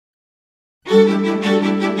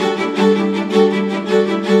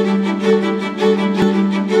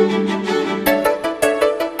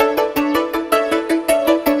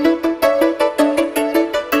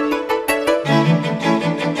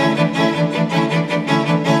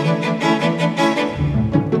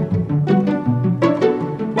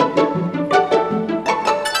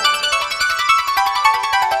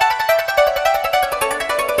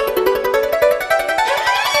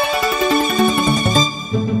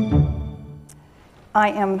I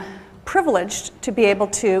am privileged to be able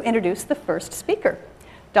to introduce the first speaker,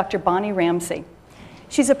 Dr. Bonnie Ramsey.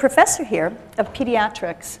 She's a professor here of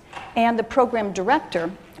pediatrics and the program director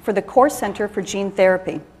for the Core Center for Gene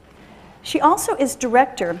Therapy. She also is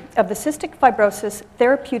director of the Cystic Fibrosis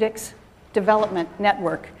Therapeutics Development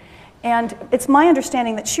Network. And it's my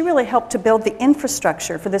understanding that she really helped to build the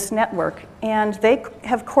infrastructure for this network, and they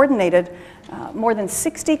have coordinated more than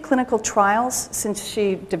 60 clinical trials since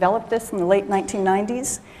she developed this in the late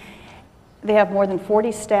 1990s. They have more than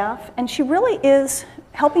 40 staff, and she really is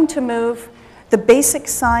helping to move the basic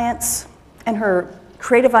science and her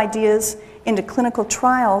creative ideas into clinical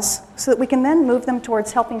trials so that we can then move them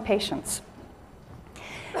towards helping patients.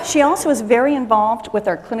 She also is very involved with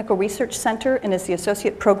our Clinical Research Center and is the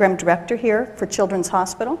Associate Program Director here for Children's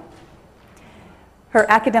Hospital. Her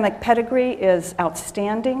academic pedigree is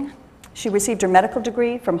outstanding. She received her medical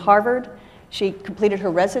degree from Harvard. She completed her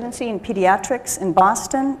residency in pediatrics in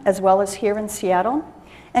Boston, as well as here in Seattle.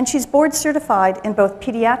 And she's board certified in both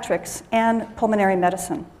pediatrics and pulmonary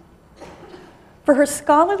medicine. For her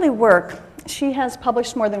scholarly work, she has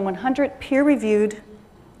published more than 100 peer-reviewed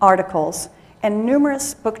articles and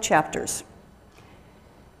numerous book chapters.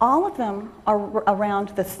 All of them are around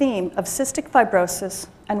the theme of cystic fibrosis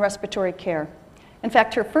and respiratory care. In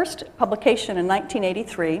fact, her first publication in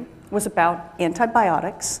 1983 was about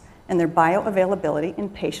antibiotics and their bioavailability in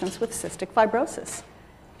patients with cystic fibrosis.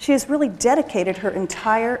 She has really dedicated her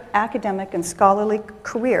entire academic and scholarly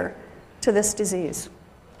career to this disease.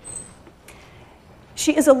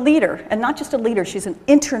 She is a leader, and not just a leader, she's an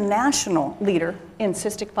international leader in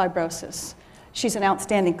cystic fibrosis. She's an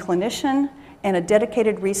outstanding clinician and a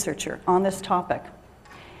dedicated researcher on this topic.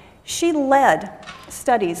 She led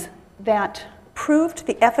studies that proved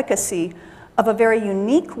the efficacy of a very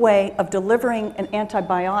unique way of delivering an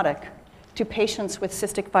antibiotic to patients with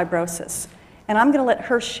cystic fibrosis. And I'm going to let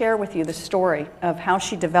her share with you the story of how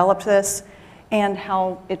she developed this and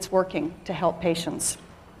how it's working to help patients.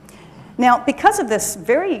 Now, because of this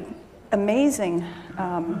very amazing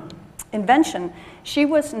invention, she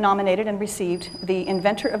was nominated and received the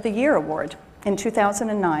Inventor of the Year Award in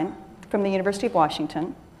 2009 from the University of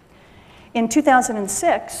Washington. In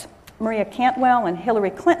 2006, Maria Cantwell and Hillary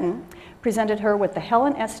Clinton presented her with the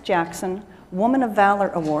Helen S. Jackson Woman of Valor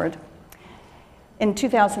Award. In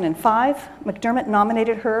 2005, McDermott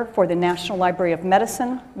nominated her for the National Library of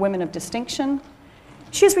Medicine Women of Distinction.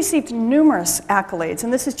 She has received numerous accolades,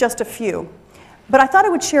 and this is just a few. But I thought I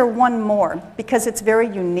would share one more because it's very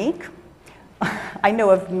unique. I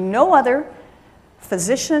know of no other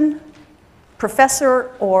physician,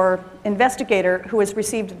 professor, or investigator who has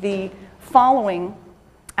received the following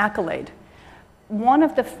accolade. One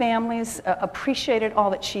of the families appreciated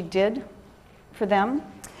all that she did for them,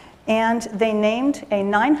 and they named a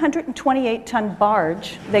 928-ton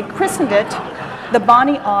barge. They christened it the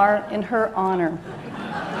Bonnie R in her honor.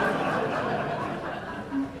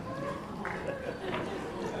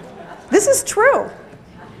 This is true.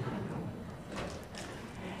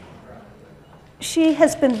 She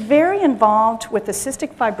has been very involved with the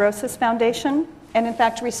Cystic Fibrosis Foundation and in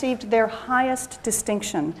fact received their highest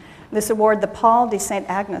distinction, this award, the Paul de St.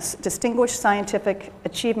 Agnes Distinguished Scientific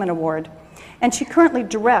Achievement Award. And she currently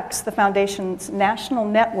directs the foundation's national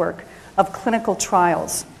network of clinical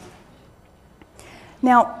trials.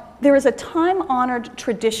 Now, there is a time-honored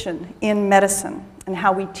tradition in medicine and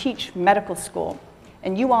how we teach medical school,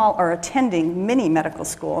 and you all are attending mini medical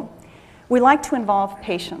school. We like to involve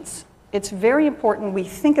patients. It's very important we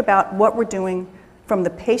think about what we're doing from the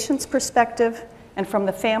patient's perspective and from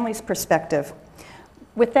the family's perspective.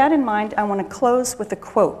 With that in mind, I want to close with a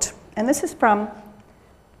quote, and this is from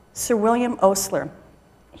Sir William Osler.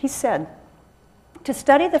 He said, "To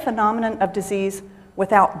study the phenomenon of disease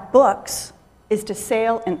without books is to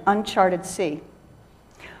sail an uncharted sea,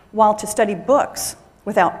 while to study books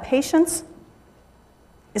without patients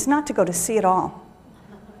is not to go to sea at all."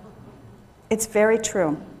 It's very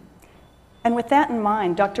true. And with that in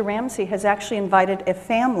mind, Dr. Ramsey has actually invited a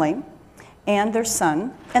family and their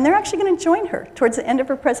son, and they're actually going to join her towards the end of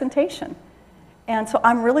her presentation. And so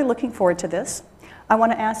I'm really looking forward to this. I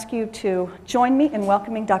want to ask you to join me in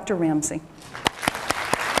welcoming Dr. Ramsey.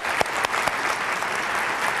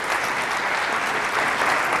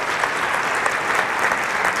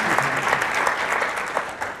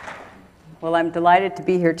 Well, I'm delighted to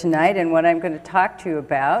be here tonight, and what I'm going to talk to you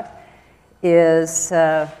about is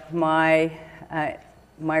my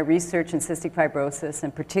research in cystic fibrosis,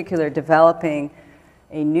 in particular developing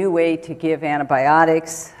a new way to give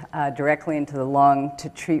antibiotics directly into the lung to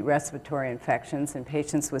treat respiratory infections in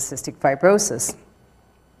patients with cystic fibrosis.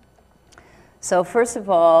 So first of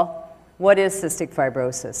all, what is cystic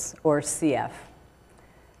fibrosis, or CF?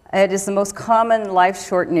 It is the most common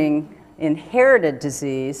life-shortening inherited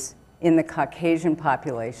disease in the Caucasian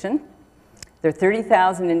population. There are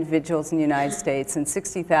 30,000 individuals in the United States and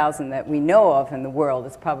 60,000 that we know of in the world.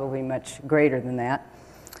 It's probably much greater than that.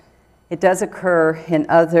 It does occur in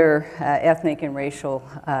other ethnic and racial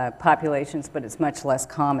populations, but it's much less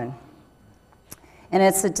common. And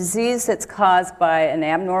it's a disease that's caused by an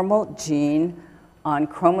abnormal gene on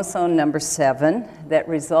chromosome number 7 that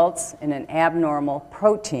results in an abnormal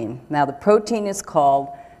protein. Now, the protein is called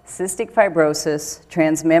cystic fibrosis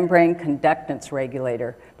transmembrane conductance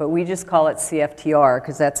regulator, but we just call it CFTR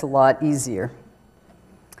because that's a lot easier.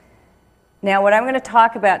 Now, what I'm going to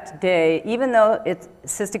talk about today, even though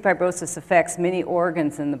cystic fibrosis affects many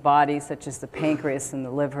organs in the body, such as the pancreas and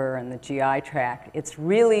the liver and the GI tract, it's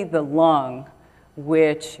really the lung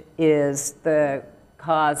which is the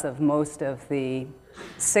cause of most of the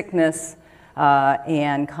sickness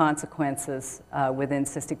and consequences within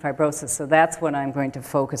cystic fibrosis. So that's what I'm going to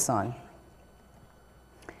focus on.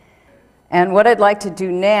 And what I'd like to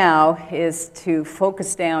do now is to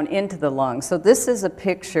focus down into the lung. So this is a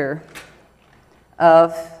picture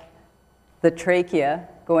of the trachea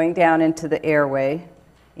going down into the airway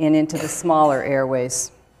and into the smaller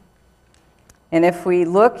airways. And if we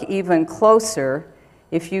look even closer,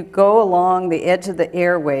 if you go along the edge of the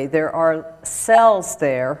airway, there are cells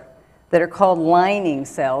there that are called lining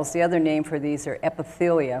cells. The other name for these are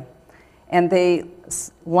epithelia. And they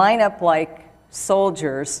line up like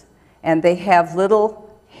soldiers, and they have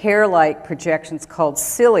little hair-like projections called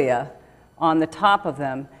cilia on the top of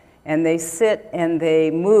them. And they sit and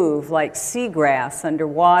they move like seagrass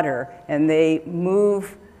underwater, and they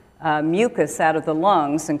move mucus out of the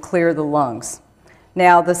lungs and clear the lungs.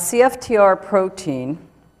 Now, the CFTR protein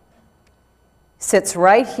sits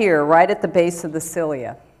right here, right at the base of the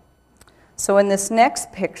cilia. So in this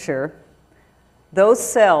next picture, those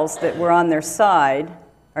cells that were on their side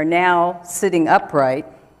are now sitting upright,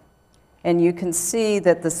 and you can see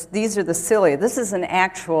that these are the cilia. This is an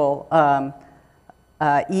actual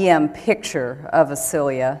EM picture of a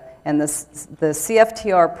cilia, and the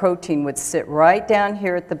CFTR protein would sit right down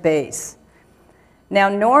here at the base. Now,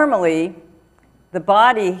 normally, the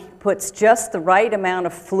body puts just the right amount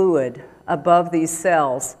of fluid above these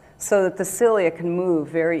cells so that the cilia can move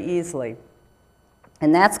very easily.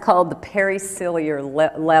 And that's called the periciliar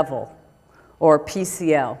level, or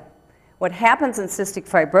PCL. What happens in cystic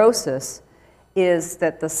fibrosis is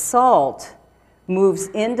that the salt moves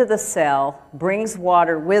into the cell, brings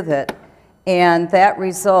water with it, and that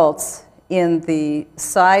results in the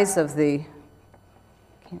size of the,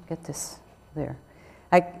 can't get this there.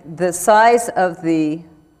 The size of the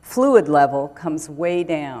fluid level comes way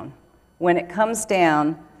down. When it comes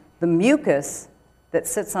down, the mucus that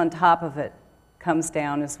sits on top of it comes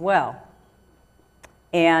down as well,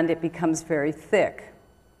 and it becomes very thick.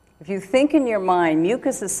 If you think in your mind,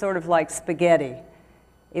 mucus is sort of like spaghetti.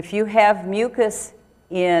 If you have mucus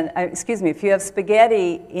in, if you have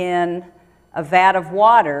spaghetti in a vat of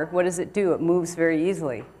water, what does it do? It moves very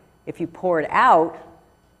easily. If you pour it out,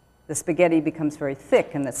 the spaghetti becomes very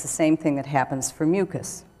thick, and that's the same thing that happens for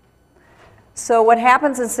mucus. So what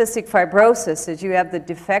happens in cystic fibrosis is you have the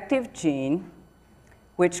defective gene,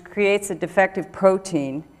 which creates a defective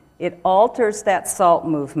protein. It alters that salt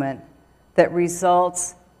movement that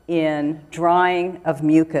results in drying of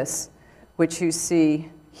mucus, which you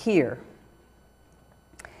see here.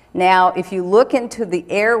 Now, if you look into the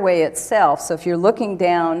airway itself, so if you're looking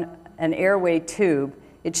down an airway tube,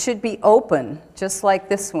 it should be open, just like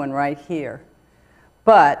this one right here.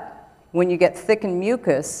 But when you get thickened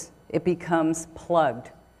mucus, it becomes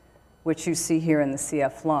plugged, which you see here in the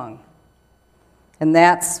CF lung. And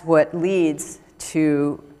that's what leads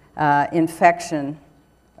to infection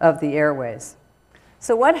of the airways.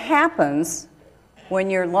 So what happens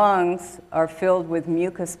when your lungs are filled with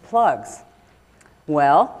mucus plugs?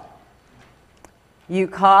 Well, you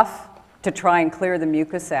cough to try and clear the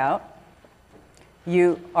mucus out.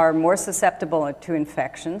 You are more susceptible to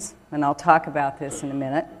infections, and I'll talk about this in a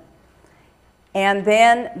minute. And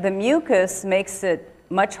then the mucus makes it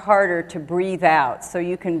much harder to breathe out. So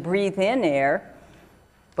you can breathe in air,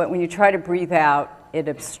 but when you try to breathe out, it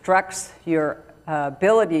obstructs your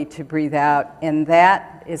ability to breathe out, and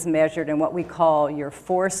that is measured in what we call your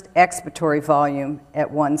forced expiratory volume at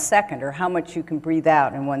 1 second, or how much you can breathe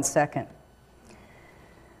out in 1 second.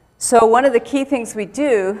 So one of the key things we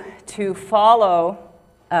do to follow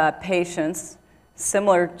patients,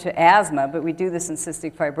 similar to asthma, but we do this in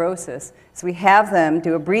cystic fibrosis, is we have them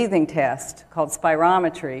do a breathing test called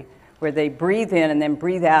spirometry, where they breathe in and then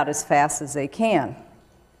breathe out as fast as they can.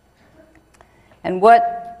 And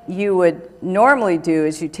what you would normally do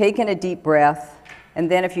is you take in a deep breath, and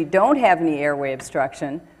then if you don't have any airway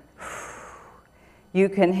obstruction, you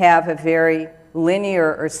can have a very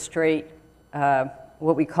linear or straight,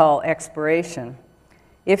 what we call expiration.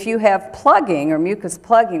 If you have plugging or mucus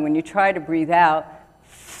plugging, when you try to breathe out,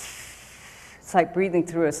 it's like breathing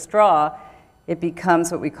through a straw, it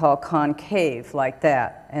becomes what we call concave, like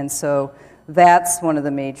that. And so that's one of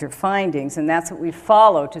the major findings, and that's what we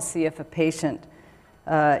follow to see if a patient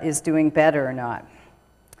is doing better or not.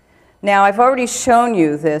 Now, I've already shown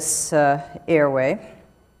you this airway,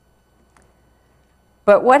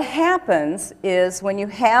 but what happens is when you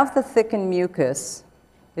have the thickened mucus,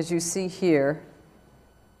 as you see here,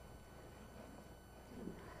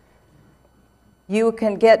 you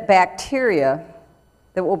can get bacteria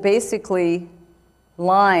that will basically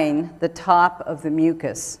line the top of the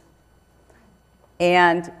mucus.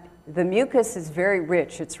 And the mucus is very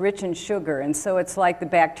rich. It's rich in sugar, and so it's like the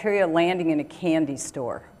bacteria landing in a candy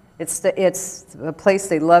store. It's a place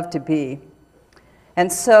they love to be.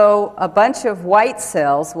 And so a bunch of white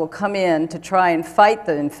cells will come in to try and fight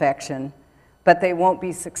the infection, but they won't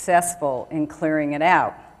be successful in clearing it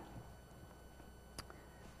out.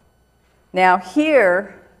 Now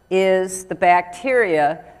here is the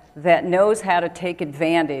bacteria that knows how to take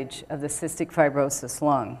advantage of the cystic fibrosis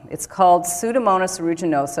lung. It's called Pseudomonas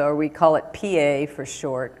aeruginosa, or we call it PA for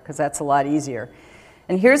short, because that's a lot easier.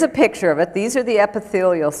 And here's a picture of it. These are the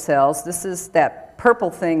epithelial cells. This is that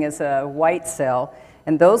purple thing is a white cell,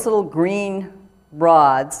 and those little green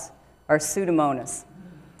rods are Pseudomonas.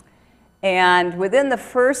 And within the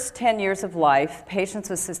first 10 years of life, patients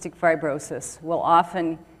with cystic fibrosis will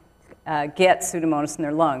often get Pseudomonas in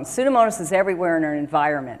their lungs. Pseudomonas is everywhere in our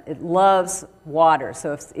environment. It loves water,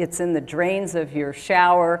 so if it's in the drains of your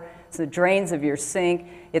shower, it's the drains of your sink.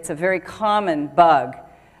 It's a very common bug,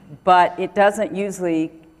 but it doesn't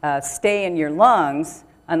usually stay in your lungs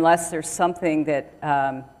unless there's something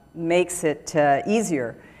that makes it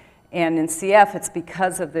easier. And in CF, it's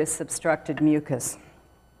because of this obstructed mucus.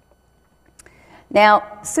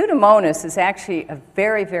 Now, Pseudomonas is actually a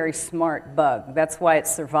very, very smart bug. That's why it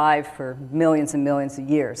survived for millions and millions of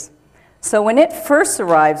years. So when it first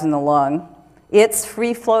arrives in the lung, it's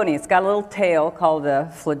free-floating. It's got a little tail called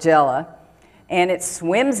a flagella, and it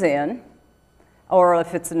swims in, or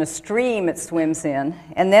if it's in a stream, it swims in.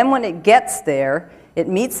 And then when it gets there, it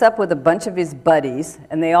meets up with a bunch of his buddies,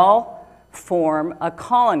 and they all form a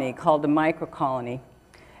colony called a microcolony.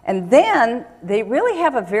 And then they really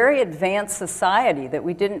have a very advanced society that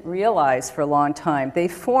we didn't realize for a long time. They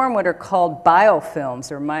form what are called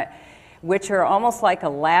biofilms, which are almost like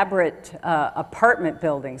elaborate apartment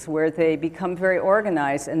buildings where they become very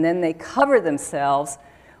organized, and then they cover themselves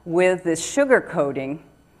with this sugar coating,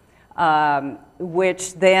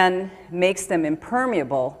 which then makes them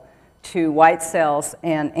impermeable to white cells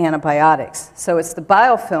and antibiotics. So it's the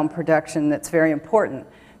biofilm production that's very important.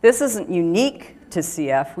 This isn't unique to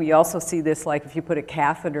CF. We also see this like if you put a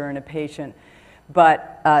catheter in a patient,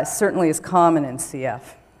 but certainly is common in CF.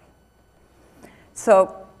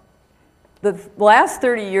 So the last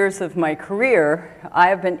 30 years of my career, I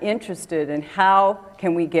have been interested in how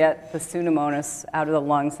can we get the Pseudomonas out of the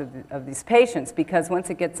lungs of these patients, because once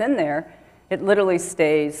it gets in there, it literally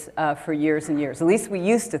stays for years and years. At least we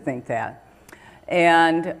used to think that.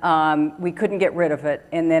 And we couldn't get rid of it,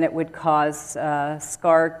 and then it would cause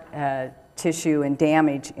scar tissue and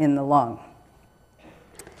damage in the lung.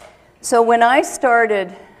 So when I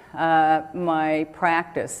started my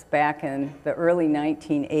practice back in the early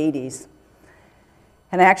 1980s,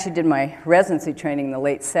 and I actually did my residency training in the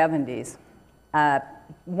late 70s,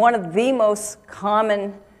 one of the most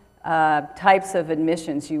common types of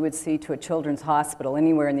admissions you would see to a children's hospital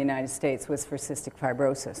anywhere in the United States was for cystic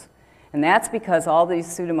fibrosis. And that's because all these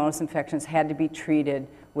Pseudomonas infections had to be treated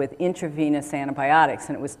with intravenous antibiotics,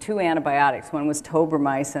 and it was 2 antibiotics. One was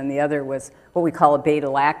tobramycin, and the other was what we call a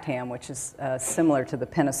beta-lactam, which is similar to the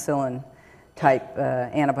penicillin-type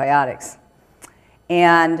antibiotics.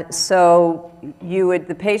 And so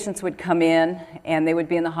the patients would come in, and they would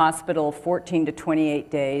be in the hospital 14 to 28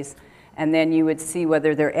 days, and then you would see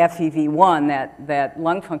whether their FEV1, that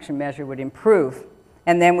lung function measure, would improve.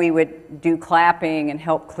 and then we would do clapping and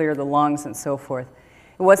help clear the lungs and so forth.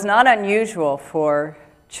 It was not unusual for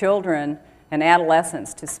children and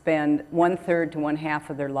adolescents to spend 1/3 to 1/2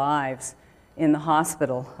 of their lives in the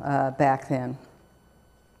hospital back then.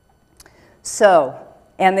 So,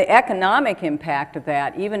 and the economic impact of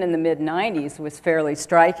that, even in the mid-90s, was fairly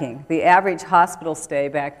striking. The average hospital stay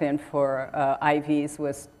back then for IVs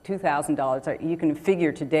was $2,000. You can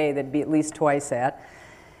figure today that'd be at least twice that.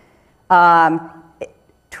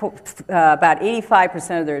 About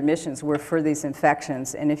 85% of their admissions were for these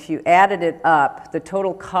infections, and if you added it up, the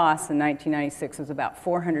total cost in 1996 was about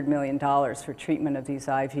 $400 million for treatment of these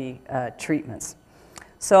IV treatments.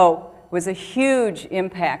 So it was a huge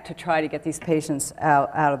impact to try to get these patients out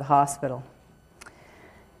of the hospital.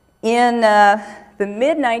 In the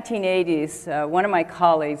mid-1980s, one of my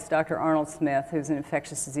colleagues, Dr. Arnold Smith, who's an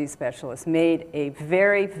infectious disease specialist, made a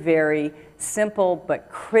very, very simple but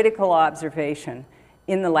critical observation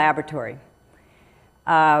in the laboratory.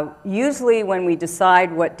 Usually when we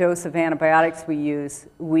decide what dose of antibiotics we use,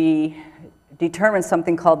 we determine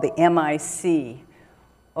something called the MIC,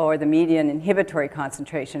 or the median inhibitory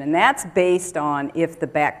concentration, and that's based on if the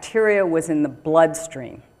bacteria was in the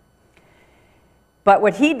bloodstream. But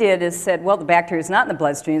what he did is said, well, the bacteria is not in the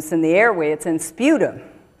bloodstream, it's in the airway, it's in sputum.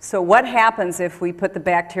 So what happens if we put the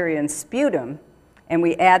bacteria in sputum and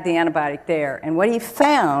we add the antibiotic there? And what he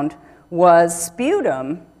found was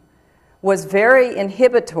sputum was very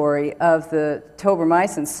inhibitory of the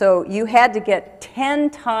tobramycin. So you had to get 10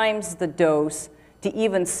 times the dose to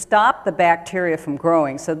even stop the bacteria from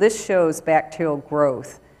growing. So this shows bacterial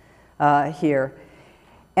growth here.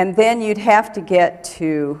 And then you'd have to get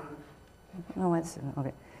to,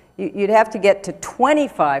 you'd have to get to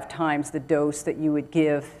 25 times the dose that you would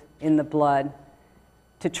give in the blood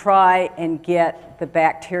to try and get the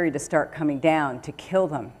bacteria to start coming down, to kill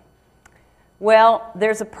them. Well,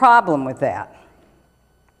 there's a problem with that.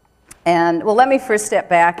 And, well, let me first step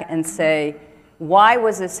back and say, why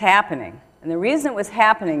was this happening? And the reason it was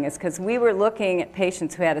happening is because we were looking at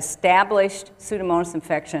patients who had established Pseudomonas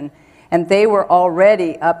infection, and they were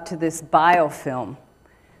already up to this biofilm.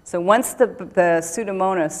 So once the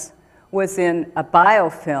Pseudomonas was in a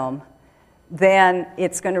biofilm, then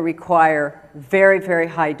it's going to require very, very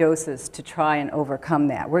high doses to try and overcome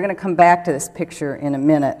that. We're going to come back to this picture in a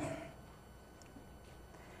minute.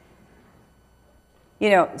 You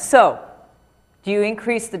know, so do you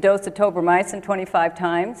increase the dose of tobramycin 25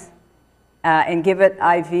 times and give it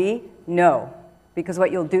IV? No, because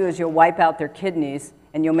what you'll do is you'll wipe out their kidneys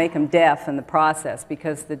and you'll make them deaf in the process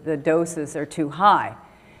because the doses are too high.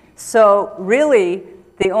 So really,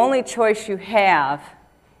 the only choice you have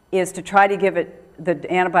is to try to give it the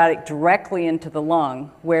antibiotic directly into the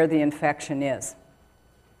lung where the infection is.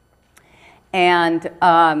 And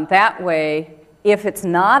that way, if it's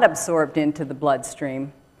not absorbed into the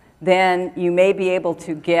bloodstream, then you may be able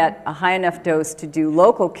to get a high enough dose to do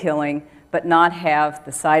local killing, but not have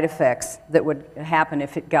the side effects that would happen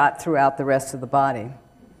if it got throughout the rest of the body.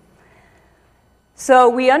 So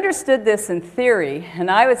we understood this in theory, and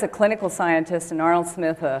I was a clinical scientist and Arnold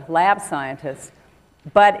Smith a lab scientist,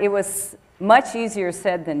 but it was much easier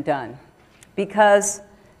said than done because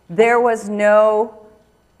there was no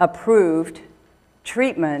approved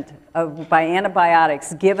treatment by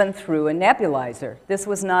antibiotics given through a nebulizer. This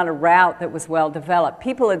was not a route that was well developed.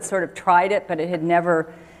 People had sort of tried it, but it had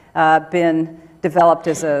never been developed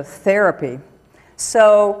as a therapy.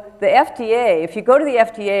 So the FDA, if you go to the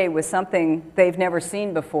FDA with something they've never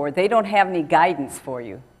seen before, they don't have any guidance for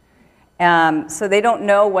you. So they don't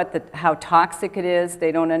know how toxic it is.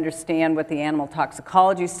 They don't understand what the animal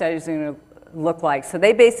toxicology studies are going to look like. So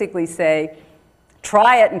they basically say,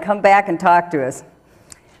 try it and come back and talk to us.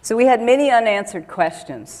 So we had many unanswered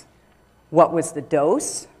questions. What was the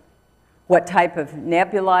dose? What type of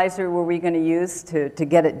nebulizer were we going to use to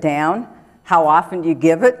get it down? How often do you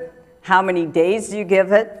give it? How many days do you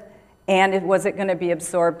give it? And was it going to be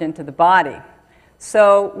absorbed into the body?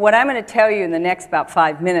 So what I'm going to tell you in the next about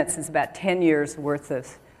 5 minutes is about 10 years worth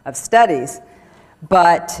of studies.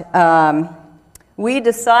 But we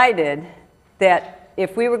decided that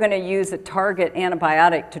if we were going to use a target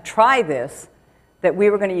antibiotic to try this, that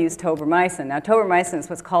we were going to use tobramycin. Now, tobramycin is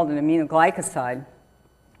what's called an aminoglycoside,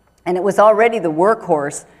 and it was already the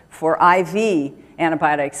workhorse for IV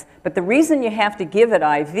antibiotics. But the reason you have to give it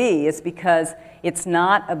IV is because it's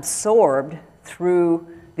not absorbed through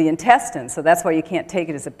the intestine, so that's why you can't take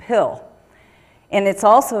it as a pill. And it's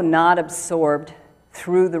also not absorbed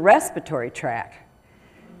through the respiratory tract.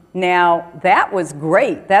 Now, that was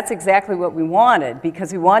great. That's exactly what we wanted,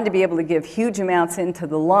 because we wanted to be able to give huge amounts into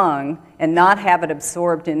the lung and not have it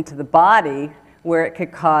absorbed into the body where it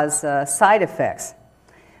could cause side effects.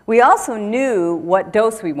 We also knew what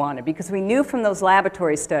dose we wanted because we knew from those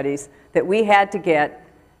laboratory studies that we had to get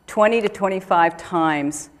 20 to 25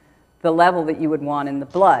 times the level that you would want in the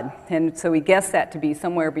blood. And so we guessed that to be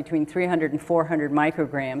somewhere between 300 and 400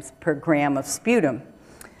 micrograms per gram of sputum.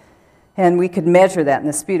 And we could measure that in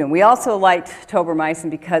the sputum. We also liked tobramycin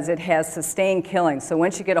because it has sustained killing. So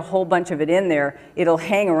once you get a whole bunch of it in there, it'll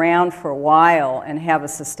hang around for a while and have a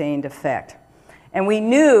sustained effect. And we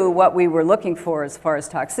knew what we were looking for as far as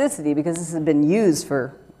toxicity because this has been used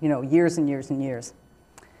for years and years and years.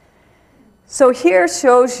 So here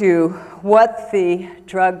shows you what the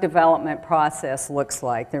drug development process looks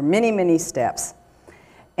like. There are many, many steps.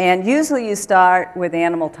 And usually you start with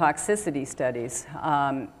animal toxicity studies.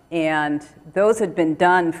 And those had been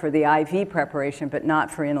done for the IV preparation, but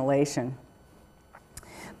not for inhalation.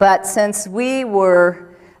 But since we were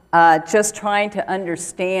just trying to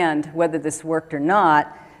understand whether this worked or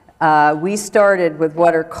not, we started with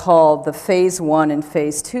what are called the phase 1 and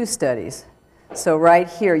phase 2 studies. So right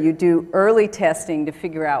here, you do early testing to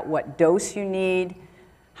figure out what dose you need,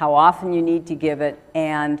 how often you need to give it,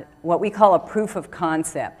 and what we call a proof of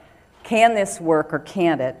concept. Can this work or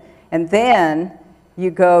can't it? And then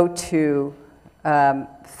you go to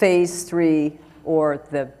phase 3 or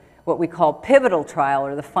what we call pivotal trial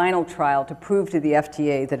or the final trial to prove to the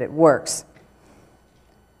FDA that it works.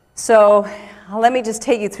 So let me just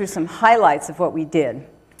take you through some highlights of what we did.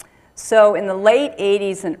 So in the late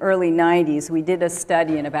 80s and early 90s, we did a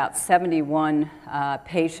study in about 71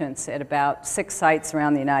 patients at about 6 sites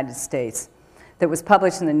around the United States that was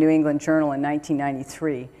published in the New England Journal in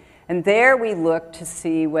 1993. And there we looked to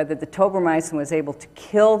see whether the tobramycin was able to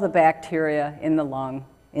kill the bacteria in the lung,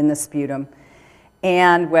 in the sputum,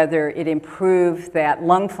 and whether it improved that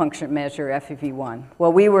lung function measure, FEV1.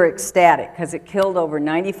 Well, we were ecstatic because it killed over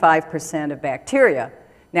 95% of bacteria.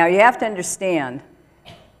 Now, you have to understand,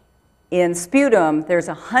 in sputum, there's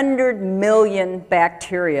 100 million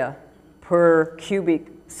bacteria per cubic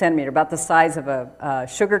centimeter, about the size of a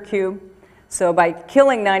sugar cube. So by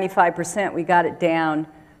killing 95%, we got it down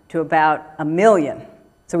to about 1 million.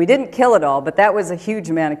 So we didn't kill it all, but that was a huge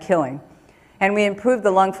amount of killing. And we improved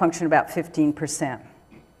the lung function about 15%.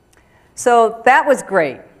 So that was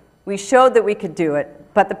great. We showed that we could do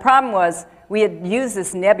it, but the problem was we had used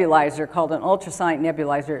this nebulizer called an ultrasonic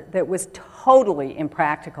nebulizer that was totally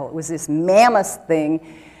impractical. It was this mammoth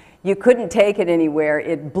thing. You couldn't take it anywhere.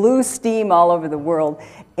 It blew steam all over the world.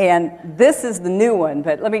 And this is the new one,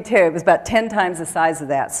 but let me tell you, it was about 10 times the size of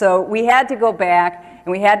that. So we had to go back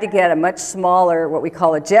and we had to get a much smaller, what we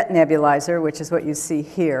call a jet nebulizer, which is what you see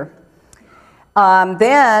here.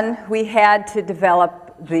 Then we had to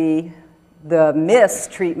develop the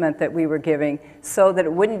mist treatment that we were giving so that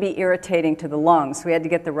it wouldn't be irritating to the lungs. We had to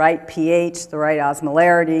get the right pH, the right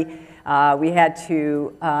osmolarity. We had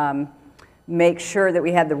to make sure that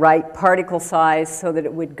we had the right particle size so that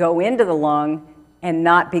it would go into the lung and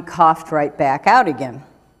not be coughed right back out again.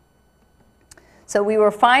 So we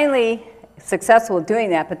were finally successful at doing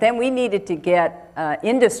that, but then we needed to get an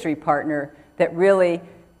industry partner that really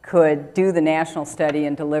could do the national study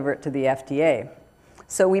and deliver it to the FDA.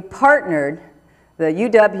 So we partnered, the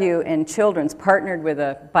UW and Children's partnered with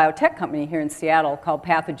a biotech company here in Seattle called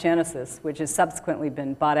Pathogenesis, which has subsequently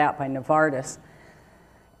been bought out by Novartis.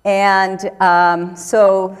 And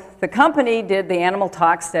so the company did the animal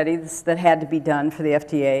tox studies that had to be done for the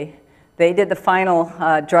FDA. They did the final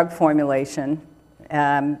drug formulation,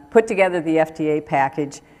 put together the FDA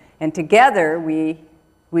package, and together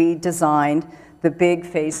we designed the big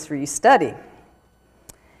phase 3 study.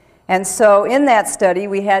 And so in that study,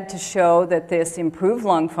 we had to show that this improved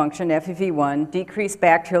lung function, FEV1, decreased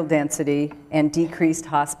bacterial density, and decreased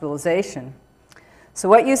hospitalization. So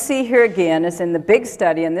what you see here again is in the big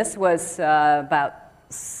study, and this was about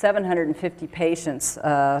 750 patients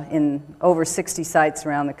in over 60 sites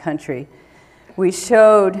around the country. We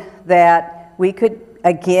showed that we could,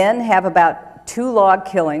 again, have about 2 log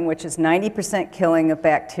killing, which is 90% killing of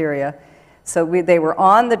bacteria. So they were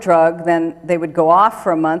on the drug, then they would go off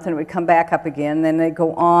for a month and it would come back up again, then they'd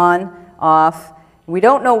go on, off. We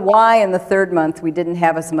don't know why in the 3rd month we didn't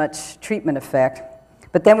have as much treatment effect,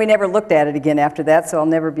 but then we never looked at it again after that, so I'll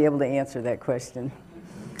never be able to answer that question.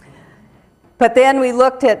 But then we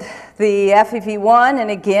looked at the FEV1, and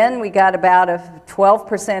again we got about a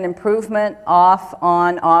 12% improvement, off,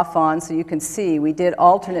 on, so you can see we did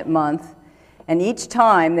alternate month, and each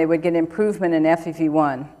time they would get improvement in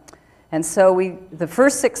FEV1. And so the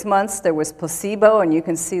first 6 months there was placebo, and you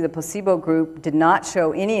can see the placebo group did not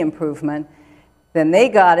show any improvement. Then they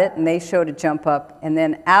got it, and they showed a jump up. And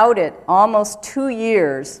then out at almost 2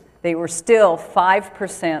 years, they were still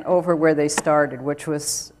 5% over where they started, which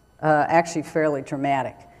was actually fairly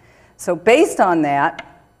dramatic. So based on that,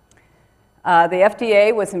 the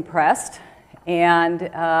FDA was impressed, and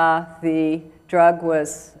the drug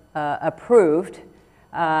was approved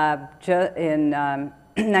in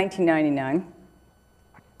 1999.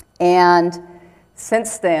 And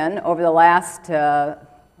since then, over the last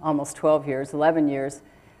almost 12 years, 11 years,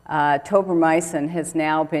 tobramycin has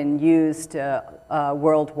now been used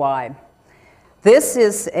worldwide. This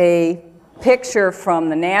is a picture from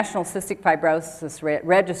the National Cystic Fibrosis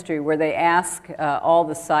Registry, where they ask all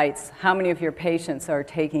the sites, how many of your patients are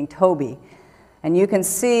taking Toby? And you can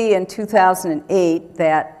see in 2008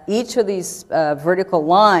 that each of these vertical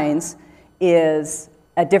lines is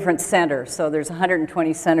a different center. So there's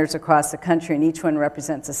 120 centers across the country, and each one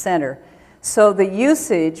represents a center. So the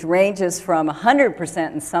usage ranges from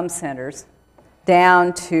 100% in some centers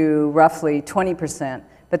down to roughly 20%,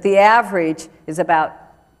 but the average is about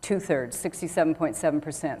 2/3,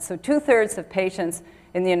 67.7%. So 2/3 of patients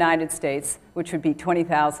in the United States, which would be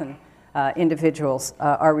 20,000 individuals,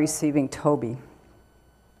 are receiving Toby.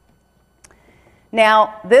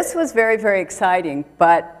 Now, this was very, very exciting,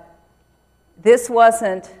 but this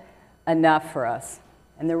wasn't enough for us.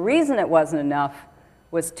 And the reason it wasn't enough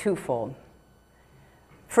was twofold.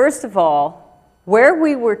 First of all, where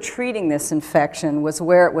we were treating this infection was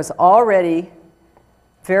where it was already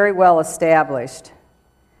very well established.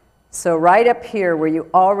 So right up here where you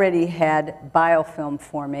already had biofilm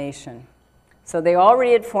formation. So they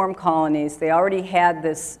already had formed colonies, they already had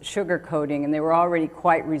this sugar coating, and they were already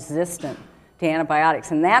quite resistant to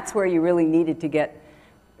antibiotics. And that's where you really needed to get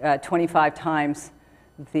 25 times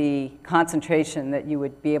the concentration that you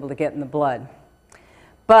would be able to get in the blood.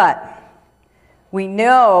 But we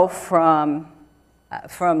know from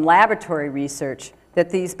laboratory research that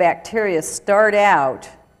these bacteria start out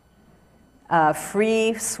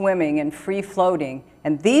free swimming and free floating,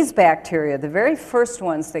 and these bacteria, the very first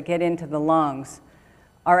ones that get into the lungs,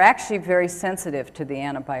 are actually very sensitive to the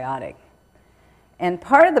antibiotic. And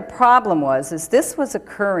part of the problem is this was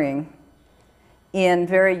occurring in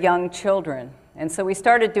very young children. And so we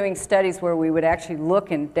started doing studies where we would actually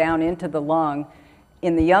look down into the lung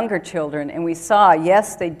in the younger children, and we saw,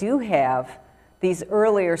 yes, they do have these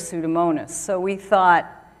earlier Pseudomonas. So we thought,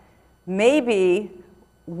 maybe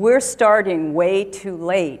we're starting way too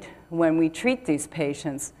late when we treat these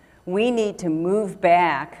patients. We need to move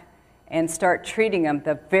back and start treating them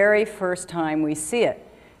the very first time we see it.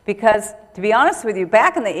 Because, to be honest with you,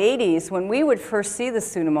 back in the 80s, when we would first see the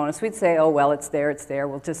Pseudomonas, we'd say, oh, well, it's there,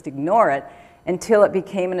 we'll just ignore it, until it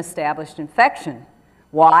became an established infection.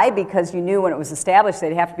 Why? Because you knew when it was established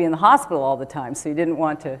they'd have to be in the hospital all the time, so you didn't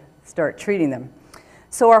want to start treating them.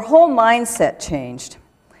 So our whole mindset changed.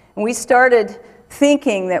 And we started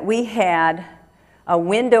thinking that we had a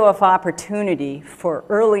window of opportunity for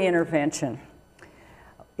early intervention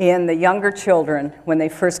in the younger children when they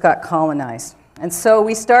first got colonized. And so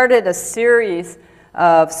we started a series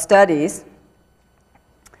of studies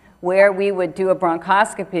where we would do a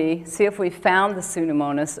bronchoscopy, see if we found the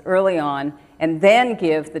Pseudomonas early on, and then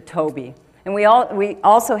give the Toby. And we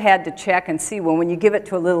also had to check and see, well, when you give it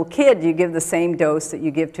to a little kid, you give the same dose that you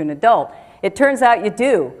give to an adult. It turns out you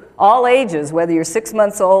do. All ages, whether you're 6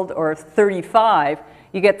 months old or 35,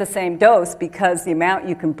 you get the same dose because the amount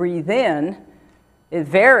you can breathe in, it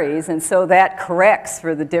varies, and so that corrects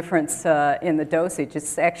for the difference in the dosage.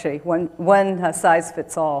 It's actually one size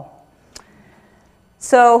fits all.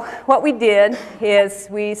 So what we did is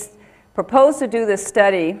we proposed to do this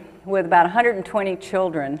study with about 120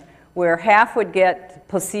 children, where half would get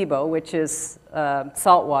placebo, which is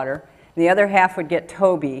salt water, and the other half would get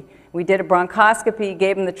Toby. We did a bronchoscopy,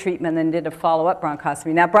 gave them the treatment, then did a follow-up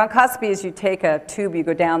bronchoscopy. Now, bronchoscopy is you take a tube, you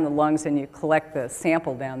go down the lungs, and you collect the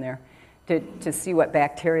sample down there to see what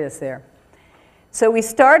bacteria is there. So we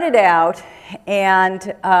started out,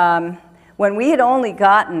 and when we had only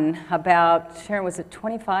gotten about, Sharon, was it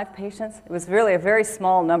 25 patients? It was really a very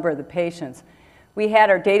small number of the patients. We had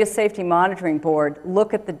our Data Safety Monitoring Board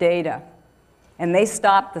look at the data, and they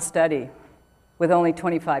stopped the study with only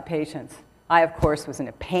 25 patients. I, of course, was in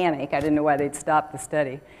a panic. I didn't know why they'd stopped the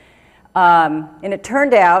study. And it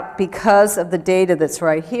turned out because of the data that's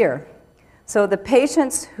right here. So the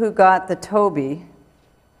patients who got the Toby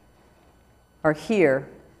are here.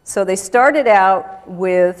 So they started out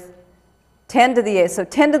with 10 to the 8th. So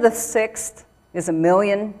 10 to the 6th is 1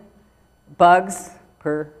 million bugs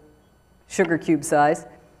per sugar cube size.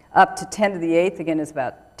 Up to 10 to the 8th, again, is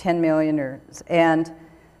about 10 million. And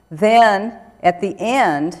then at the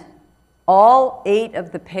end, all 8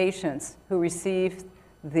 of the patients who received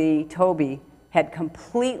the Toby had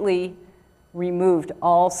completely removed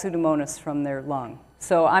all Pseudomonas from their lung.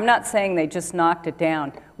 So I'm not saying they just knocked it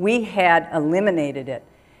down. We had eliminated it.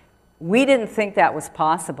 We didn't think that was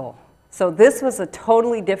possible. So this was a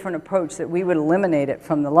totally different approach, that we would eliminate it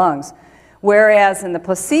from the lungs. Whereas in the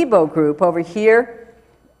placebo group over here,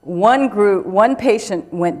 one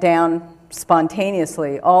patient went down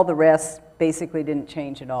spontaneously. All the rest basically didn't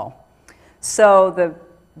change at all. So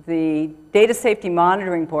the Data Safety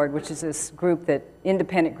Monitoring Board, which is this group, that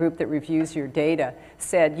independent group that reviews your data,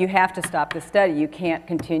 said you have to stop the study. You can't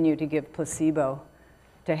continue to give placebo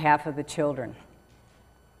to half of the children.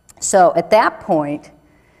 So at that point,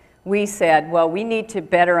 we said, well, we need to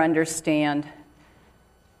better understand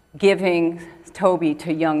giving Toby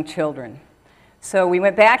to young children. So we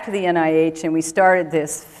went back to the NIH and we started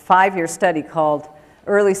this 5-year study called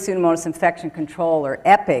Early Pseudomonas Infection Control, or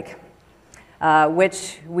EPIC,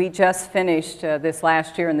 which we just finished this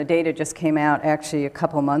last year, and the data just came out actually a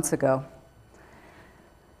couple months ago.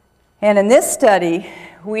 And in this study,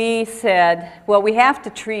 we said, well, we have to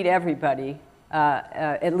treat everybody,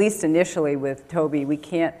 at least initially with Toby. We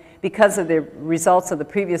can't, because of the results of the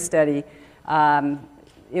previous study,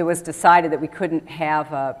 it was decided that we couldn't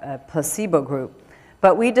have a placebo group.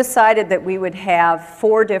 But we decided that we would have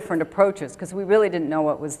 4 different approaches, because we really didn't know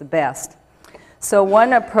what was the best. So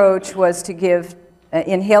one approach was to give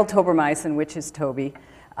inhaled tobramycin, which is Toby,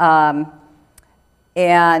 and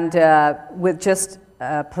with just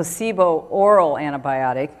a placebo oral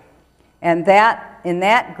antibiotic. And in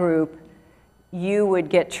that group, you would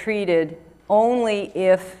get treated only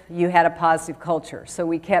if you had a positive culture. So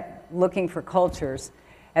we kept looking for cultures.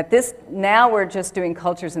 Now we're just doing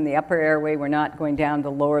cultures in the upper airway. We're not going down the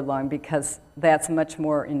lower lung, because that's a much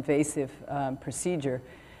more invasive procedure.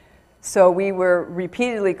 So we were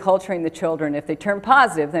repeatedly culturing the children. If they turned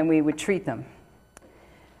positive, then we would treat them.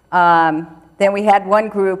 Then we had one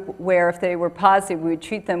group where if they were positive, we would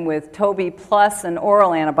treat them with Toby plus an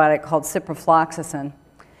oral antibiotic called ciprofloxacin. And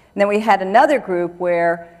then we had another group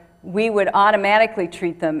where we would automatically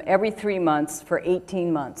treat them every 3 months for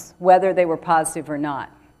 18 months, whether they were positive or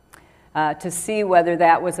not, to see whether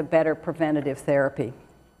that was a better preventative therapy.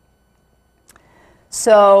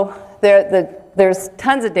 So there's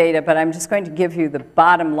tons of data, but I'm just going to give you the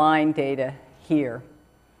bottom line data here.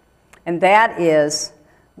 And that is,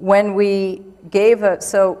 when we gave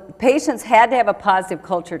so patients had to have a positive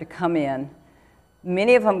culture to come in.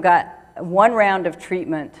 Many of them got 1 round of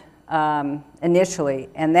treatment initially,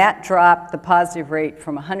 and that dropped the positive rate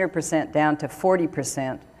from 100% down to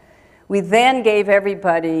 40%. We then gave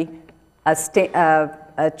everybody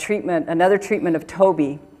another treatment of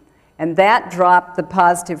Toby, and that dropped the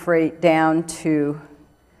positive rate down to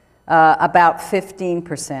about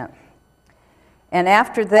 15%. And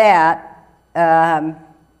after that,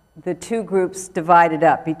 the 2 groups divided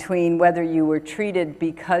up between whether you were treated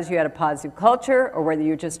because you had a positive culture or whether you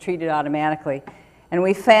were just treated automatically. And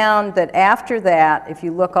we found that after that, if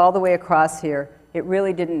you look all the way across here, it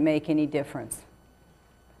really didn't make any difference.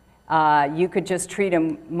 You could just treat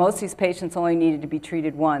them. Most of these patients only needed to be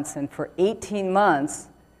treated once, and for 18 months,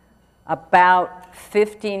 about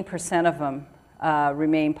 15% of them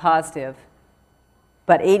remained positive,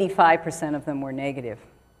 but 85% of them were negative.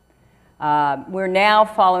 We're now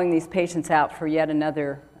following these patients out for yet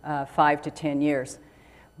another 5 to 10 years.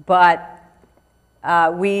 But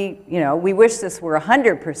we wish this were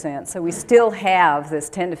 100%, so we still have this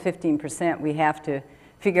 10 to 15% we have to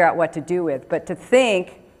figure out what to do with. But to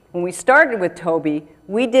think, when we started with Toby,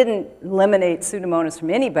 we didn't eliminate Pseudomonas from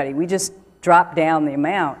anybody. We just dropped down the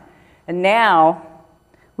amount. And now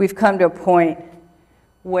we've come to a point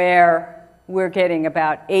where we're getting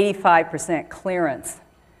about 85% clearance.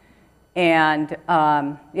 And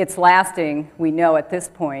it's lasting, we know at this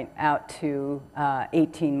point, out to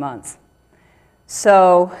 18 months.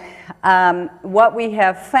 So what we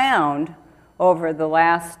have found over the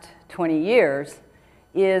last 20 years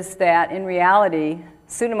is that in reality,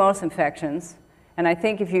 Pseudomonas infections, and I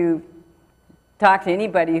think if you talk to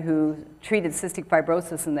anybody who treated cystic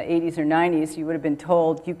fibrosis in the 80s or 90s, you would have been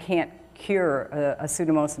told you can't cure a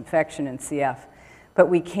Pseudomonas infection in CF, but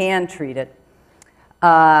we can treat it.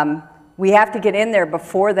 We have to get in there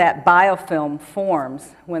before that biofilm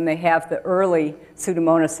forms, when they have the early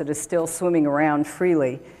Pseudomonas that is still swimming around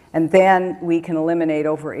freely, and then we can eliminate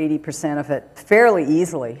over 80% of it fairly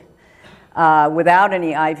easily without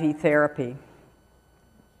any IV therapy.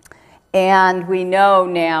 And we know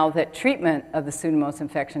now that treatment of the Pseudomonas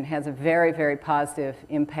infection has a very, very positive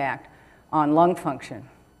impact on lung function.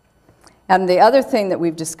 And the other thing that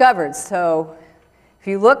we've discovered, so if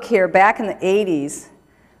you look here, back in the 80s,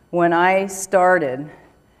 when I started,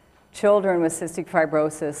 children with cystic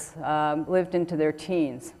fibrosis lived into their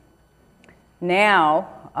teens. Now,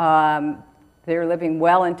 they're living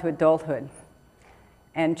well into adulthood.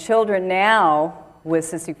 And children now with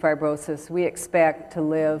cystic fibrosis, we expect to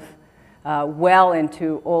live well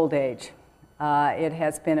into old age. It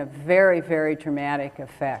has been a very, very dramatic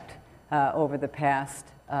effect over the past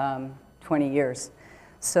 20 years.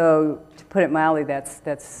 So to put it mildly,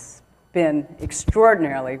 that's been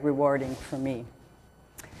extraordinarily rewarding for me.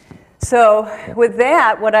 So with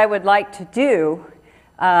that, what I would like to do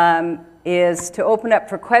is to open up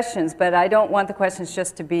for questions, but I don't want the questions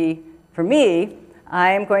just to be for me.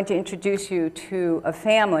 I am going to introduce you to a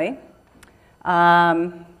family. I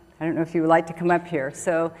don't know if you would like to come up here.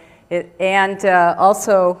 So,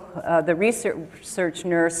 also the research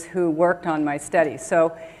nurse who worked on my study.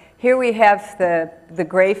 So here we have the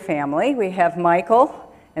Gray family. We have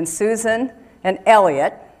Michael and Susan and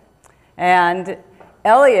Elliot. And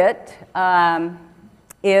Elliot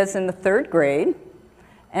is in the 3rd grade.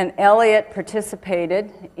 And Elliot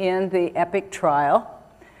participated in the EPIC trial.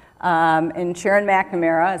 And Sharon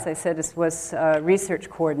McNamara, as I said, was a research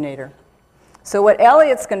coordinator. So what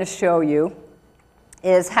Elliot's going to show you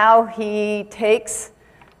is how he takes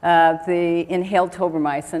the inhaled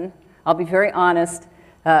tobramycin. I'll be very honest,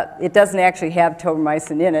 it doesn't actually have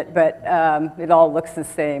tobramycin in it, but it all looks the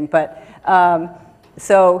same. But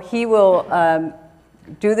so he will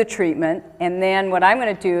do the treatment, and then what I'm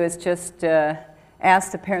going to do is just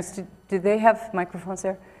ask the parents, do they have microphones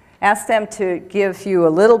there? Ask them to give you a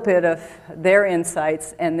little bit of their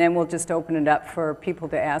insights, and then we'll just open it up for people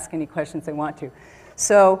to ask any questions they want to.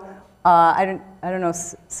 So I don't know,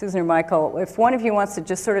 Susan or Michael, if one of you wants to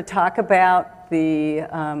just sort of talk about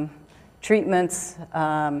the treatments,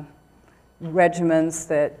 regimens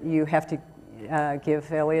that you have to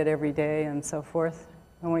give Elliot every day and so forth.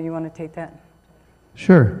 Anyone you want to take that?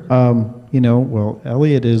 Sure. Well,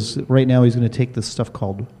 Elliot is, right now he's going to take this stuff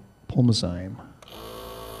called Pulmozyme.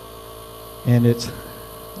 And it's,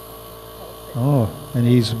 and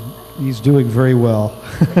he's doing very well.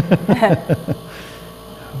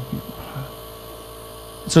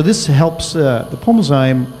 So this helps, the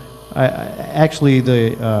Pulmozyme, actually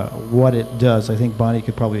what it does, I think Bonnie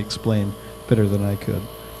could probably explain better than I could.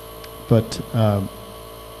 But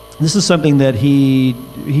this is something that he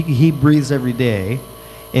breathes every day,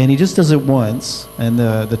 and he just does it once. And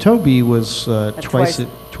the Toby was twice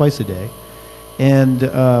a day. And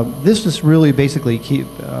this just really basically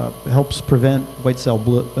helps prevent white cell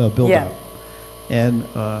buildup. Yeah. And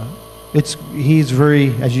he's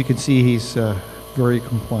very, as you can see, he's very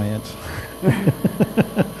compliant.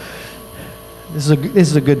 This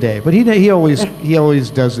is a good day, but he always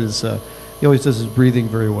does his breathing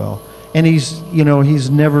very well, and he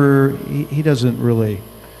doesn't really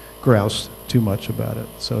grouse too much about it,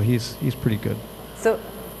 so he's pretty good. So,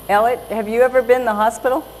 Elliot, have you ever been in the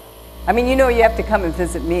hospital? I mean, you have to come and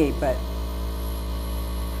visit me, but.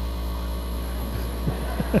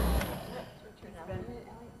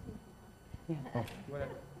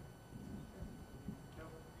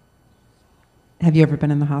 Have you ever been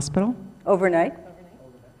in the hospital? Overnight?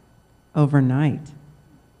 Overnight.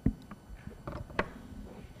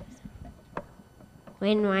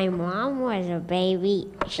 When my mom was a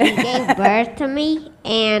baby, she gave birth to me,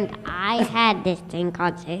 and I had this thing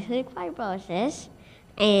called cystic fibrosis,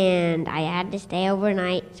 and I had to stay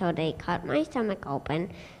overnight, so they cut my stomach open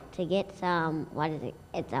to get some,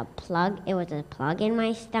 it's a plug, it was a plug in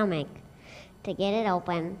my stomach to get it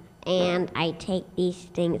open, and I take these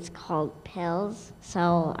things called pills,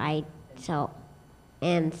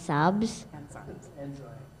 and subs.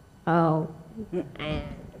 Oh, and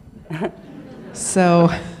So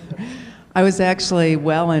I was actually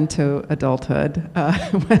well into adulthood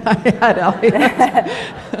when I had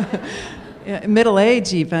Elliot, middle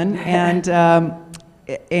age even, and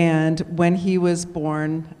when he was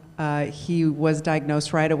born, he was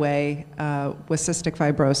diagnosed right away with cystic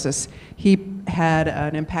fibrosis. He had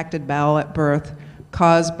an impacted bowel at birth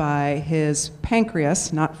caused by his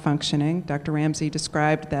pancreas not functioning. Dr. Ramsey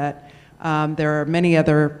described that there are many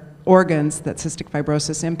other organs that cystic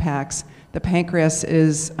fibrosis impacts. The pancreas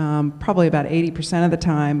is probably about 80% of the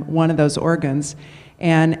time one of those organs.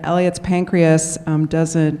 And Elliot's pancreas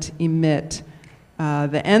doesn't emit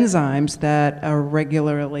the enzymes that a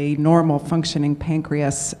regularly normal functioning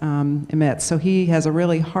pancreas emits. So he has a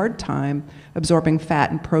really hard time absorbing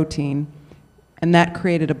fat and protein. And that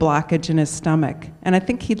created a blockage in his stomach. And I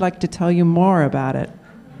think he'd like to tell you more about it.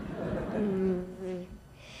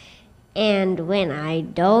 And when I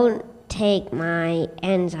don't take my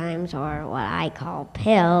enzymes, or what I call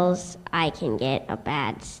pills, I can get a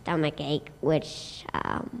bad stomach ache, which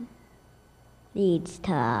leads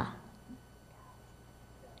to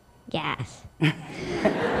gas.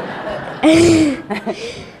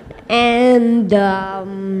 And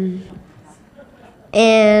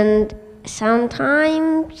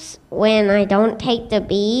sometimes when I don't take the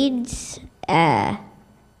beads, I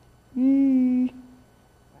don't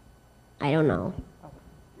know.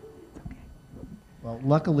 Well,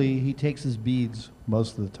 luckily, he takes his beads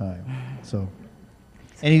most of the time, so.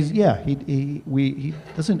 And he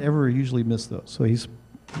doesn't ever usually miss those, so he's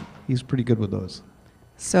pretty good with those.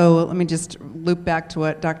 So let me just loop back to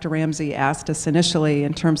what Dr. Ramsey asked us initially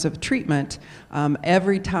in terms of treatment.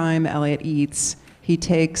 Every time Elliot eats, he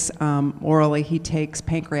takes, orally, he takes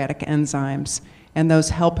pancreatic enzymes, and those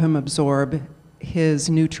help him absorb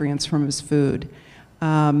his nutrients from his food.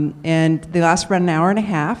 And they last about an hour and a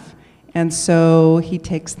half, and so he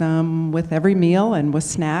takes them with every meal and with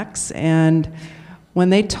snacks. And when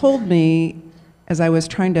they told me, as I was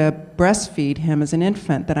trying to breastfeed him as an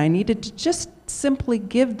infant, that I needed to just simply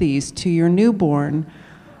give these to your newborn,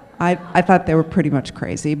 I thought they were pretty much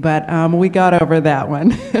crazy, but we got over that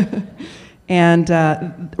one. And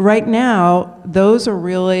right now, those are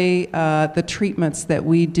really the treatments that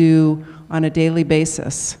we do on a daily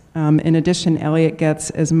basis. In addition, Elliot gets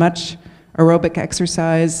as much aerobic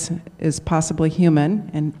exercise as possibly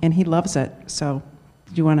human, and he loves it. So,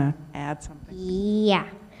 did you want to add something? Yeah.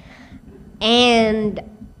 And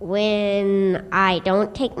when I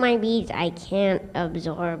don't take my beads, I can't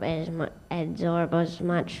absorb as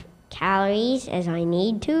much calories as I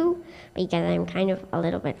need to, because I'm kind of a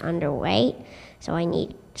little bit underweight, so I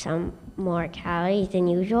need some more calories than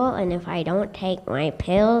usual. And if I don't take my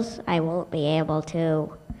pills, I won't be able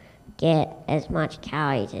to get as much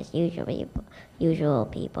calories as usual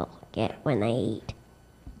people get when they eat.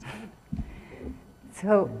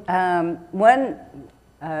 So one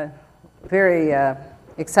very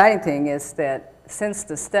exciting thing is that since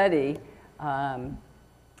the study,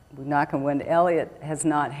 knock on wood, Elliot has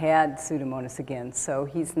not had Pseudomonas again. So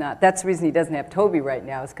he's not, that's the reason he doesn't have Toby right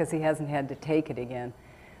now, is because he hasn't had to take it again.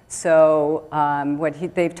 So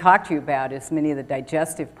what they've talked to you about is many of the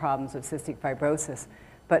digestive problems of cystic fibrosis.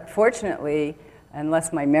 But fortunately,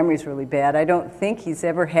 unless my memory's really bad, I don't think he's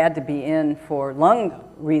ever had to be in for lung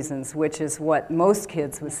reasons, which is what most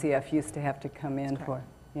kids with CF used to have to come in for.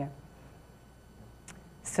 Yeah.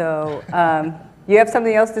 So you have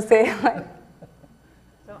something else to say? So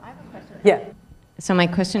I have a question. Yeah. So my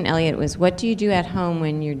question, Elliot, was what do you do at home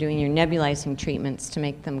when you're doing your nebulizing treatments to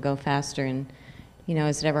make them go faster? And, you know,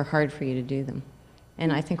 is it ever hard for you to do them?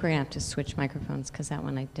 And I think we're going to have to switch microphones because that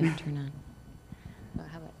one I didn't turn on. Well,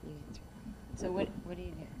 how about you answer? So what do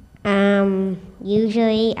you do?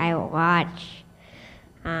 Usually I watch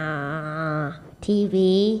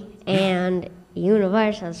TV and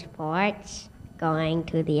Universal Sports going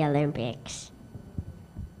to the Olympics.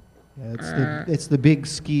 Yeah, it's the big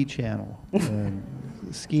ski channel.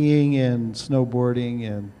 Skiing and snowboarding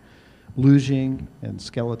and luging and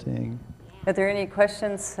skeleting. Are there any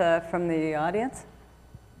questions from the audience?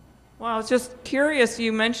 Well, I was just curious,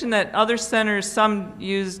 you mentioned that other centers, some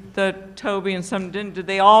used the Toby and some didn't. Did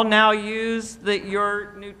they all now use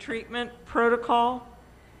your new treatment protocol?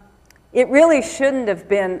 It really shouldn't have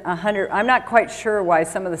been 100. I'm not quite sure why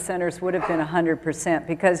some of the centers would have been 100%,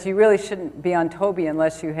 because you really shouldn't be on Toby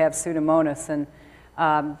unless you have Pseudomonas. And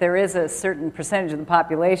there is a certain percentage of the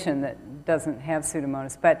population that doesn't have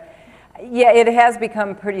Pseudomonas. But yeah, it has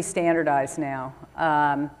become pretty standardized now.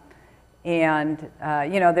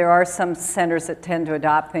 You know, there are some centers that tend to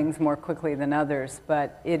adopt things more quickly than others,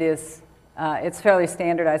 but it's fairly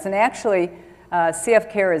standardized. And actually,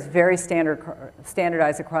 CF care is very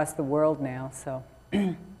standardized across the world now. So,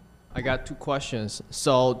 I got two questions.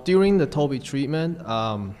 So during the Toby treatment,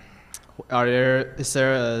 is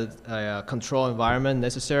there a control environment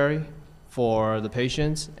necessary for the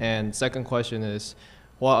patients? And second question is,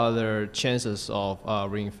 what are the chances of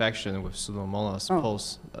reinfection with Pseudomonas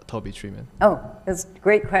post-Toby treatment? Oh, that's a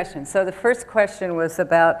great question. So the first question was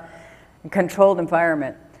about controlled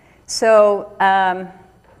environment. So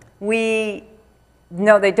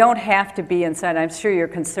no, they don't have to be inside. I'm sure your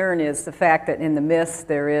concern is the fact that in the mist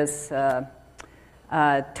there is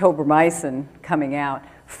tobramycin coming out.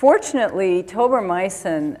 Fortunately,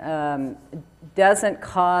 tobramycin doesn't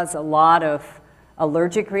cause a lot of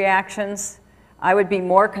allergic reactions. I would be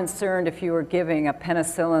more concerned if you were giving a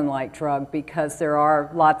penicillin-like drug, because there are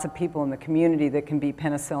lots of people in the community that can be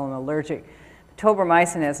penicillin allergic.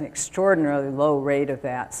 Tobramycin has an extraordinarily low rate of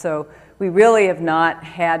that. So we really have not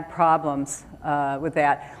had problems with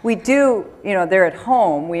that. We do, you know, they're at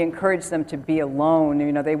home. We encourage them to be alone.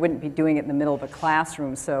 You know, they wouldn't be doing it in the middle of a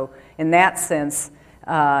classroom. So in that sense,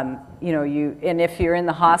 You know, and if you're in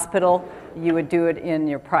the hospital, you would do it in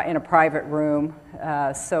in a private room.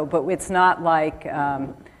 But it's not like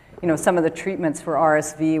you know, some of the treatments for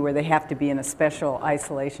RSV where they have to be in a special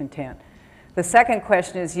isolation tent. The second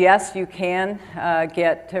question is, yes, you can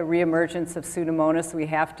get reemergence of Pseudomonas. We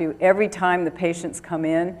have to, every time the patients come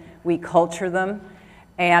in, we culture them.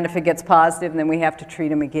 And if it gets positive, then we have to treat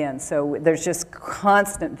them again. So there's just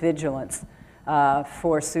constant vigilance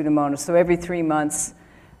for Pseudomonas. So every 3 months,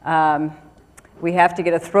 we have to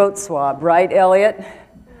get a throat swab, right, Elliot?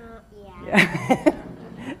 Yeah.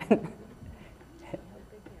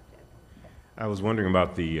 I was wondering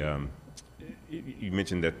about the, you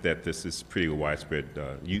mentioned that this is pretty widespread,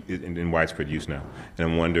 in widespread use now. And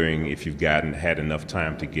I'm wondering if you've had enough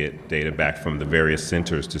time to get data back from the various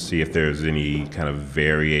centers to see if there's any kind of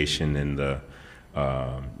variation in the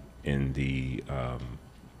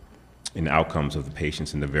outcomes of the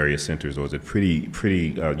patients in the various centers, or is it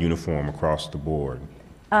pretty uniform across the board?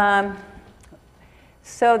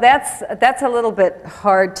 So that's a little bit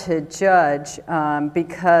hard to judge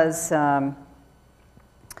because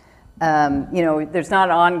you know, there's not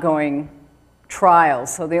ongoing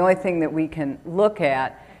trials. So the only thing that we can look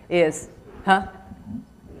at is, huh?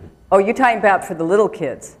 Oh, you're talking about for the little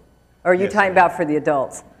kids, or are you talking about for the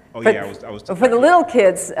adults? Oh, yeah, I was for the little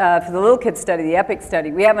kids, study, the EPIC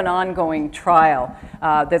study, we have an ongoing trial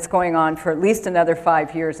that's going on for at least another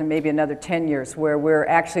 5 years and maybe another 10 years, where we're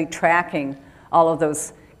actually tracking all of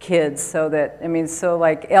those kids, so that, I mean, so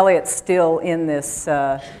like Elliot's still in this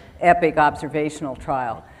EPIC observational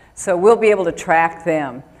trial. So we'll be able to track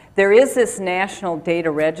them. There is this national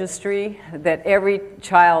data registry that every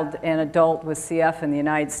child and adult with CF in the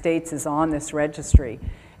United States is on this registry.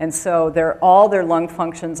 And so all their lung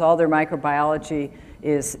functions, all their microbiology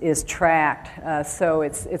is tracked. So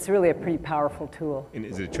it's really a pretty powerful tool. And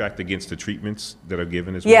is it tracked against the treatments that are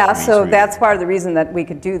given as well? Yeah, so that's part of the reason that we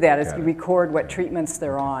could do that, is to record what treatments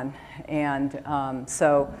they're on. And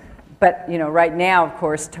but you know, right now, of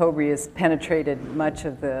course, Tobri has penetrated much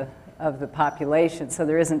of the population, so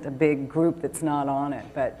there isn't a big group that's not on it.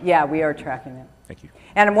 But yeah, we are tracking it. Thank you.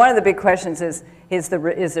 And one of the big questions is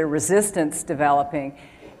there resistance developing?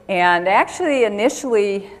 And actually,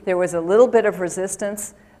 initially, there was a little bit of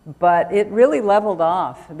resistance, but it really leveled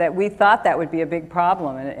off. That we thought that would be a big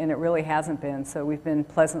problem, and it really hasn't been. So we've been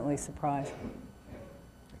pleasantly surprised.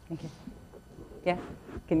 Thank you. Yeah,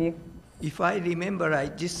 can you? If I remember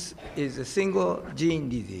right, this is a single gene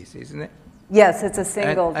disease, isn't it? Yes, it's a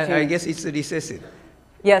single and gene. I guess it's recessive.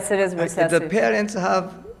 Yes, it is recessive. The parents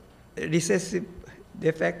have recessive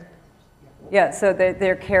defect? Yeah, so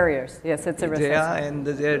they're carriers. Yes, it's a recessive. They are, and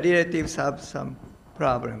their relatives have some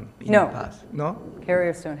problem in No. the past. No?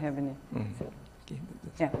 Carriers don't have any. Mm-hmm. Okay.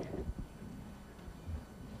 Yeah.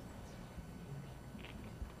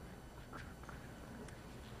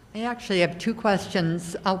 I actually have two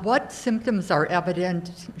questions. What symptoms are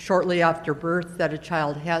evident shortly after birth that a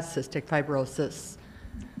child has cystic fibrosis?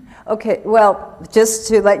 Okay, well, just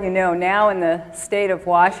to let you know, now in the state of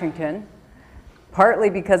Washington, partly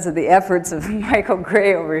because of the efforts of Michael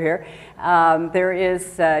Gray over here, there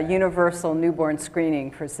is universal newborn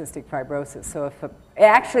screening for cystic fibrosis. So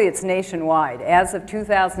actually it's nationwide. As of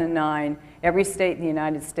 2009, every state in the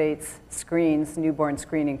United States screens newborn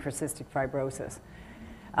screening for cystic fibrosis.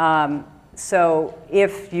 So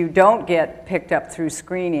if you don't get picked up through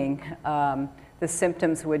screening, the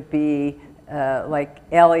symptoms would be like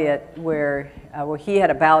Elliot, where well, he had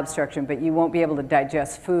a bowel obstruction, but you won't be able to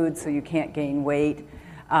digest food, so you can't gain weight,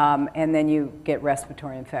 and then you get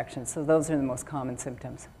respiratory infections. So those are the most common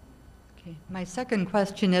symptoms. Okay. My second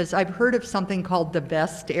question is, I've heard of something called the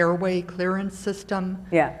VEST airway clearance system.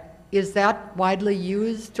 Yeah. Is that widely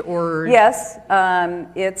used, or? Yes,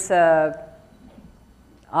 it's a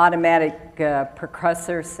automatic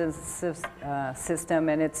percussor system,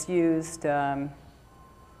 and it's used, I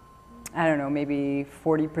don't know, maybe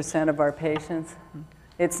 40% of our patients.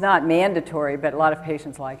 It's not mandatory, but a lot of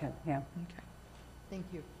patients like it, yeah. Okay. Thank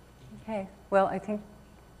you. Okay, well, I think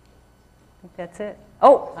that's it.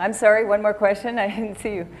 Oh, I'm sorry, one more question, I didn't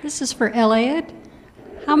see you. This is for Elliot.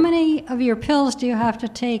 How many of your pills do you have to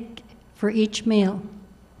take for each meal?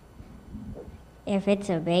 If it's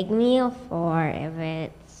a big meal, 4. If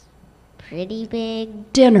it's pretty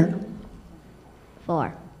big, Dinner.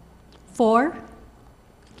 4. 4?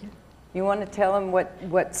 You want to tell them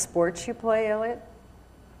what sports you play, Elliot?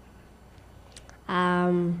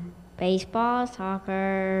 Baseball,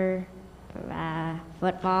 soccer,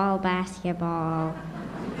 football, basketball.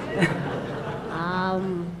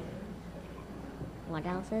 What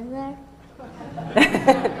else is there?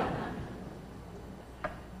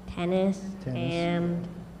 tennis. And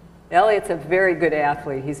Elliot's a very good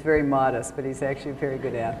athlete. He's very modest, but he's actually a very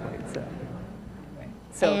good athlete.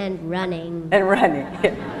 And running. And running,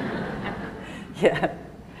 yeah. Yeah.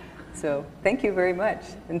 So thank you very much.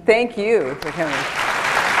 And thank you for coming.